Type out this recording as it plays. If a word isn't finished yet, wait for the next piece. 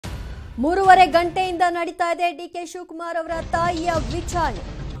3.5 ಗಂಟೆಯಿಂದ ನಡೀತಾ ಇದೆ ಡಿಕೆ ಶಿವಕುಮಾರ್ ಅವರ ತಾಯಿಯ ವಿಚಾರಣೆ.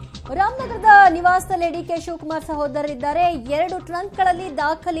 ರಾಮನಗರದ ನಿವಾಸದಲ್ಲಿ ಡಿಕೆ ಶಿವಕುಮಾರ್ ಸಹೋದರರಿದ್ದಾರೆ. 2 ಟ್ರಂಕ್ಗಳಲ್ಲಿ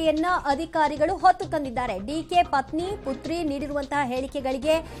ದಾಖಲೆಯನ್ನ ಅಧಿಕಾರಿಗಳು ಹೊತ್ತು ತಂದಿದ್ದಾರೆ. ಡಿಕೆ ಪತ್ನಿ ಪುತ್ರಿ ನೀಡಿರುವಂತಹ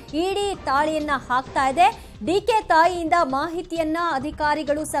ಹೇಳಿಕೆಗಳಿಗೆ ಇಡಿ ತಾಳಿಯನ್ನ ಹಾಕ್ತಾ ಇದೆ. ಡಿಕೆ ತಾಯಿಯಿಂದ ಮಾಹಿತಿಯನ್ನ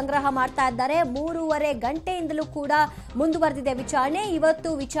ಅಧಿಕಾರಿಗಳು ಸಂಗ್ರಹ ಮಾಡ್ತಾ ಇದ್ದಾರೆ. 3.5 ಗಂಟೆಯಿಂದಲೂ ಕೂಡ ಮುಂದುವರೆದಿದೆ ವಿಚಾರಣೆ. ಇವತ್ತು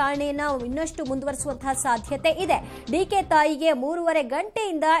ವಿಚಾರಣೆಯನ್ನ ಇನ್ನಷ್ಟು ಮುಂದುವರಿಸುವಂತಹ ಸಾಧ್ಯತೆ ಇದೆ. ಡಿಕೆ ತಾಯಿಗೆ 3.5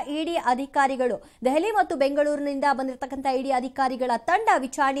 ಗಂಟೆಯಿಂದ ಇಡಿ ಅಧಿಕಾರಿಗಳು ದೆಹಲಿ ಮತ್ತು ಬೆಂಗಳೂರಿನಿಂದ ಬಂದಿರತಕ್ಕಂಥ ಇಡಿ ಅಧಿಕಾರಿಗಳ ತಂಡ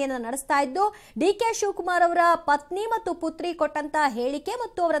ವಿಚಾರಣೆಯನ್ನ ನಡೆಸ್ತಾ ಇದ್ದು, ಡಿಕೆ ಶಿವಕುಮಾರ್ ಅವರ ಪತ್ನಿ ಮತ್ತು ಪುತ್ರಿ ಕೊಟ್ಟಂತಹ ಹೇಳಿಕೆ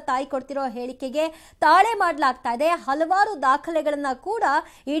ಮತ್ತು ಅವರ ತಾಯಿ ಕೊಡ್ತಿರೋ ಹೇಳಿಕೆಗೆ ತಾಳೆ ಮಾಡಲಾಗ್ತಾ ಇದೆ. ಹಲವಾರು ದಾಖಲೆಗಳನ್ನ ಕೂಡ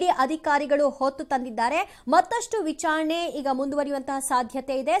ಇಡಿ ಅಧಿಕಾರಿಗಳು ಹೊತ್ತು ತಂದಿದ್ದಾರೆ. ಮತ್ತಷ್ಟು ವಿಚಾರಣೆ ಈಗ ಮುಂದುವರಿಯುವಂತಹ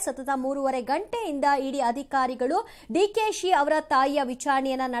ಸಾಧ್ಯತೆ ಇದೆ. ಸತತ 3.5 ಗಂಟೆಯಿಂದ ಇಡಿ ಅಧಿಕಾರಿಗಳು ಡಿಕೆಶಿ ಅವರ ತಾಯಿಯ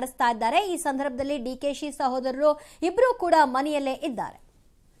ವಿಚಾರಣೆಯನ್ನ ನಡೆಸ್ತಾ ಇದ್ದಾರೆ. ಈ ಸಂದರ್ಭದಲ್ಲಿ ಡಿಕೆಶಿ ಸಹೋದರರು ಇಬ್ಬರು ಕೂಡ ಮನೆಯಲ್ಲೇ ಇದ್ದಾರೆ.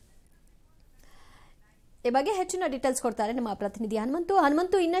 ಈ ಬಗ್ಗೆ ಹೆಚ್ಚಿನ ಡೀಟೇಲ್ಸ್ ಕೊಡ್ತಾರೆ ನಮ್ಮ ಪ್ರತಿನಿಧಿ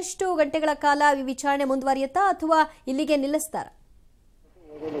ಹನುಮಂತು. ಇನ್ನಷ್ಟು ಗಂಟೆಗಳ ಕಾಲ ವಿಚಾರಣೆ ಮುಂದುವರಿಯುತ್ತಾ ಅಥವಾ ಇಲ್ಲಿಗೆ ನಿಲ್ಲಿಸ್ತಾರ?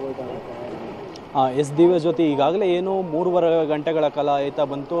 ಎಸ್ ದಿವ್ಯ ಜ್ಯೋತಿ, ಈಗಾಗಲೇ ಏನು 3.5 ಗಂಟೆಗಳ ಕಾಲ ಆಯ್ತಾ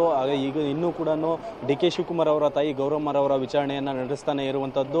ಬಂತು. ಈಗ ಇನ್ನೂ ಕೂಡ ಡಿ ಕೆ ಶಿವಕುಮಾರ್ ಅವರ ತಾಯಿ ಗೌರಮ್ಮರವರ ವಿಚಾರಣೆಯನ್ನು ನಡೆಸ್ತಾನೆ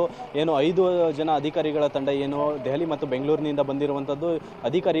ಇರುವಂಥದ್ದು. ಏನು 5 ಜನ ಅಧಿಕಾರಿಗಳ ತಂಡ ಏನು ದೆಹಲಿ ಮತ್ತು ಬೆಂಗಳೂರಿನಿಂದ ಬಂದಿರುವಂಥದ್ದು.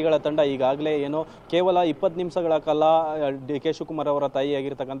 ಅಧಿಕಾರಿಗಳ ತಂಡ ಈಗಾಗಲೇ ಏನು ಕೇವಲ 20 ನಿಮಿಷಗಳ ಕಾಲ ಡಿ ಕೆ ಶಿವಕುಮಾರ್ ಅವರ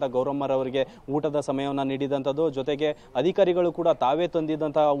ತಾಯಿಯಾಗಿರ್ತಕ್ಕಂಥ ಗೌರಮ್ಮರವರಿಗೆ ಊಟದ ಸಮಯವನ್ನು ನೀಡಿದಂಥದ್ದು. ಜೊತೆಗೆ ಅಧಿಕಾರಿಗಳು ಕೂಡ ತಾವೇ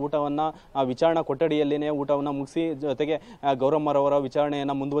ತಂದಿದ್ದಂತಹ ಊಟವನ್ನು ವಿಚಾರಣಾ ಕೊಠಡಿಯಲ್ಲಿನೇ ಊಟವನ್ನು ಮುಗಿಸಿ ಜೊತೆಗೆ ಗೌರಮ್ಮರವರ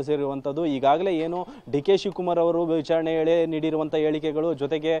ವಿಚಾರಣೆಯನ್ನು ಮುಂದುವರಿಸಿರುವಂಥದ್ದು. ಈಗಾಗಲೇ ಏನು ಡಿ ಕೆ ಶಿವಕುಮಾರ್ ಅವರು ವಿಚಾರಣೆ ವೇಳೆ ನೀಡಿರುವಂಥ ಹೇಳಿಕೆಗಳು,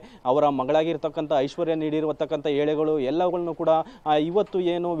 ಜೊತೆಗೆ ಅವರ ಮಗಳಾಗಿರ್ತಕ್ಕಂಥ ಐಶ್ವರ್ಯ ನೀಡಿರತಕ್ಕಂಥ ಹೇಳಿಕೆಗಳು ಎಲ್ಲವನ್ನು ಕೂಡ ಇವತ್ತು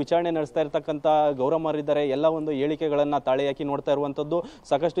ಏನು ವಿಚಾರಣೆ ನಡೆಸ್ತಾ ಇರತಕ್ಕಂಥ ಗೌರಮ್ಮರಿದ್ದಾರೆ ಎಲ್ಲ ಒಂದು ಹೇಳಿಕೆಗಳನ್ನು ತಾಳೆ ಹಾಕಿ ನೋಡ್ತಾ ಇರುವಂಥದ್ದು.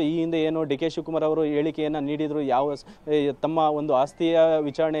 ಸಾಕಷ್ಟು ಈ ಹಿಂದೆ ಏನು ಡಿ ಕೆ ಶಿವಕುಮಾರ್ ಅವರು ಹೇಳಿಕೆಯನ್ನು ನೀಡಿದ್ರು, ಯಾವ ತಮ್ಮ ಒಂದು ಆಸ್ತಿಯ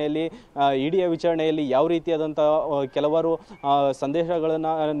ವಿಚಾರಣೆಯಲ್ಲಿ ಇಡಿಯ ವಿಚಾರಣೆಯಲ್ಲಿ ಯಾವ ರೀತಿಯಾದಂಥ ಕೆಲವರು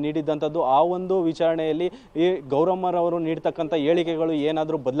ಸಂದೇಶಗಳನ್ನು ನೀಡಿದ್ದಂಥದ್ದು. ಆ ಒಂದು ವಿಚಾರಣೆಯಲ್ಲಿ ಈ ಗೌರಮ್ಮರವರು ನೀಡ್ತಕ್ಕಂಥ ಹೇಳಿಕೆಗಳು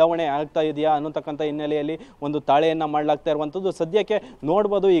ಏನಾದರೂ ಬದಲಾವಣೆ ಆಗ್ತಾ ಇದೆಯಾ ಅನ್ನತಕ್ಕಂಥ ಹಿನ್ನೆಲೆಯಲ್ಲಿ ಒಂದು ತಾಳೆಯನ್ನು ಮಾಡಲಾಗ್ತಾ ಇರುವಂಥದ್ದು. ಸದ್ಯಕ್ಕೆ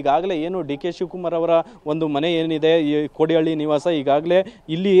ನೋಡ್ಬೋದು, ಈಗಾಗಲೇ ಏನು ಡಿ ಕೆ ಶಿವಕುಮಾರ್ ಅವರ ಒಂದು ಮನೆ ಏನಿದೆ ಈ ಕೋಡಿಹಳ್ಳಿ ನಿವಾಸ, ಈಗಾಗಲೇ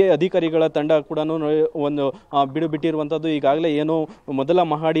ಇಲ್ಲಿ ಅಧಿಕಾರಿಗಳ ತಂಡ ಕೂಡ ಒಂದು ಬಿಟ್ಟಿರುವಂಥದ್ದು. ಈಗಾಗಲೇ ಏನು ಮೊದಲ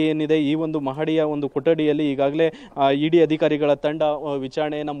ಮಹಡಿ ಏನಿದೆ ಈ ಒಂದು ಮಹಡಿಯ ಒಂದು ಕೊಠಡಿಯಲ್ಲಿ ಈಗಾಗಲೇ ಇಡಿ ಅಧಿಕಾರಿಗಳ ತಂಡ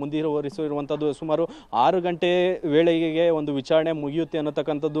ವಿಚಾರಣೆಯನ್ನು ಮುಂದುವರಿಸಿರುವಂಥದ್ದು. ಸುಮಾರು 6 ಗಂಟೆ ವೇಳೆಗೆ ಒಂದು ವಿಚಾರಣೆ ಮುಗಿಯುತ್ತೆ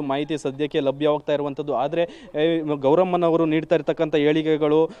ಅನ್ನತಕ್ಕಂಥದ್ದು ಮಾಹಿತಿ ಸದ್ಯಕ್ಕೆ ಲಭ್ಯವಾಗ್ತಾ ಇರುವಂಥದ್ದು. ಆದರೆ ಗೌರಮ್ಮನವರು ನೀಡ್ತಾ ಇರ್ತಕ್ಕಂಥ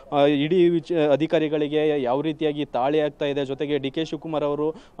ಹೇಳಿಕೆಗಳು ಇಡಿ ಅಧಿಕಾರಿಗಳಿಗೆ ಯಾವ ರೀತಿಯಾಗಿ ತಾಳೆ ಆಗ್ತಾ ಇದೆ. ಜೊತೆಗೆ ಡಿ ಕೆ ಶಿವಕುಮಾರ್ ಅವರು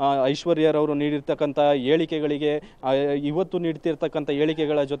ಐಶ್ವರ್ಯರವರು ನೀಡಿರ್ತಕ್ಕಂಥ ಹೇಳಿಕೆಗಳಿಗೆ ಇವತ್ತು ನೀಡ್ತಿರ್ತಕ್ಕಂಥ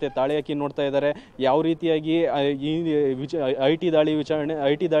ಹೇಳಿಕೆಗಳ ಜೊತೆ ತಾಳೆ ಹಾಕಿ ನೋಡ್ತಾ ಇದ್ದಾರೆ. ಯಾವ ರೀತಿಯಾಗಿ ಈ ಐ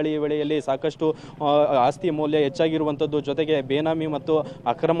ಟಿ ದಾಳಿ ವೇಳೆಯಲ್ಲಿ ಸಾಕಷ್ಟು ಆಸ್ತಿ ಮೌಲ್ಯ ಹೆಚ್ಚಾಗಿರುವಂಥದ್ದು, ಜೊತೆಗೆ ಬೇನಾಮಿ ಮತ್ತು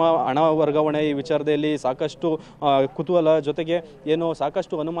ಅಕ್ರಮ ಹಣ ವರ್ಗಾವಣೆ ಈ ವಿಚಾರದಲ್ಲಿ ಸಾಕಷ್ಟು ಕುತೂಹಲ, ಜೊತೆಗೆ ಏನು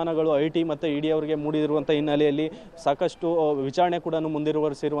ಸಾಕಷ್ಟು ಅನುಮಾನಗಳು ಐ ಟಿ ಮತ್ತು ಇಡಿ ಅವರಿಗೆ ಮೂಡಿರುವಂಥ ಹಿನ್ನೆಲೆಯಲ್ಲಿ ಸಾಕಷ್ಟು ವಿಚಾರಣೆ ಕೂಡ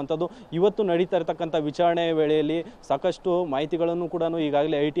ಮುಂದುವರಿಸಿರುವಂಥದ್ದು. ಇವತ್ತು ನಡೀತಾ ಇರತಕ್ಕಂಥ ವಿಚಾರಣೆ ವೇಳೆಯಲ್ಲಿ ಸಾಕಷ್ಟು ಮಾಹಿತಿಗಳನ್ನು ಕೂಡ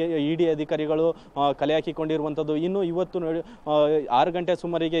ಈಗಾಗಲೇ ಇಡಿ ಅಧಿಕಾರಿಗಳು ಕಲೆ ಹಾಕಿಕೊಂಡಿರುವಂಥದ್ದು. ಇನ್ನು ಇವತ್ತು 6 ಗಂಟೆ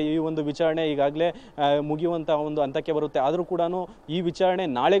ಸುಮಾರಿಗೆ ಈ ಒಂದು ವಿಚಾರಣೆ ಈಗಾಗಲೇ ಮುಗಿಯುವಂಥ ಒಂದು ಹಂತಕ್ಕೆ ಬರುತ್ತೆ. ಆದರೂ ಕೂಡ ಈ ವಿಚಾರಣೆ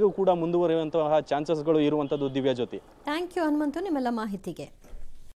ನಾಳೆಗೂ ಕೂಡ ಮುಂದುವರಿಯುವಂತಹ ಚಾನ್ಸಸ್ಗಳು ಇರುವಂಥದ್ದು. ದಿವ್ಯಾ ಜ್ಯೋತಿ, ಥ್ಯಾಂಕ್ ಯು ಹನುಮಂತು ನಿಮ್ಮೆಲ್ಲ ಮಾಹಿತಿಗೆ.